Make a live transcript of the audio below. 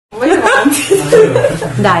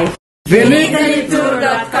Dai.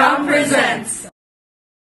 VinitalyTour.com presents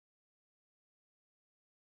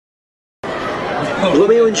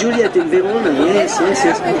Romeo and Juliet in Verona, yes.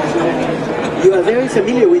 You are very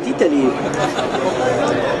familiar with Italy.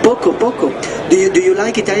 Poco. Do you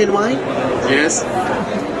like Italian wine? Yes.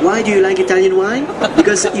 Why do you like Italian wine?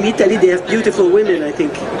 Because in Italy they have beautiful women, I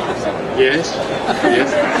think. Yes.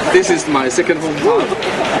 This is my second hometown.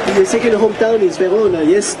 Your second hometown is Verona,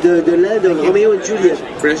 yes, the land of Romeo and Juliet.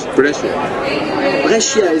 Brescia.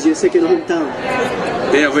 Brescia is your second hometown.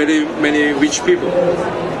 There are very many rich people.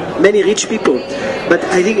 Many rich people. But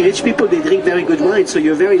I think rich people, they drink very good wine, so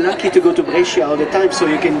you're very lucky to go to Brescia all the time, so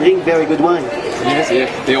you can drink very good wine. Yes.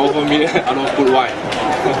 They offer me a lot of good wine.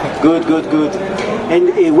 Good.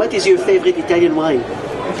 And what is your favorite Italian wine?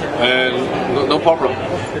 No problem.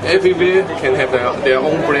 Everywhere can have their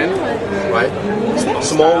own brand, right?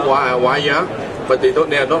 Small wine, yeah, but they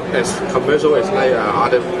are not as commercial as like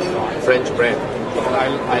other French brand.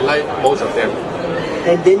 I like most of them.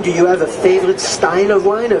 And then do you have a favorite style of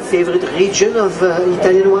wine, a favorite region of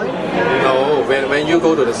Italian wine? No, when you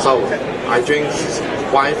go to the south, I drink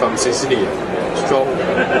wine from Sicily, strong.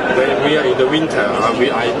 When we are in the winter,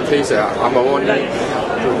 I taste Amarone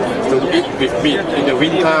to eat with meat. In the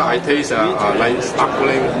winter, I taste like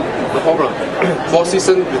sparkling. No problem. 4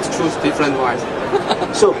 seasons, we choose different wines.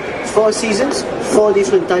 So, 4 seasons, 4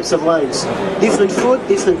 different types of wines. Different food,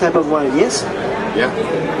 different type of wine, yes? Yeah.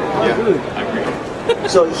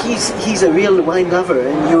 So he's a real wine lover,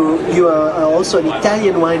 and you are also an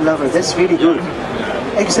Italian wine lover. That's really good.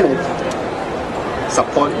 Excellent.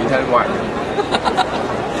 Support Italian wine.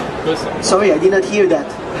 Sorry, I did not hear that.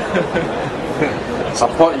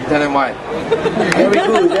 Support Italian wine.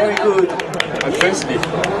 Very good. And firstly,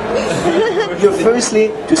 You're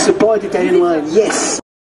firstly to support Italian wine. Yes.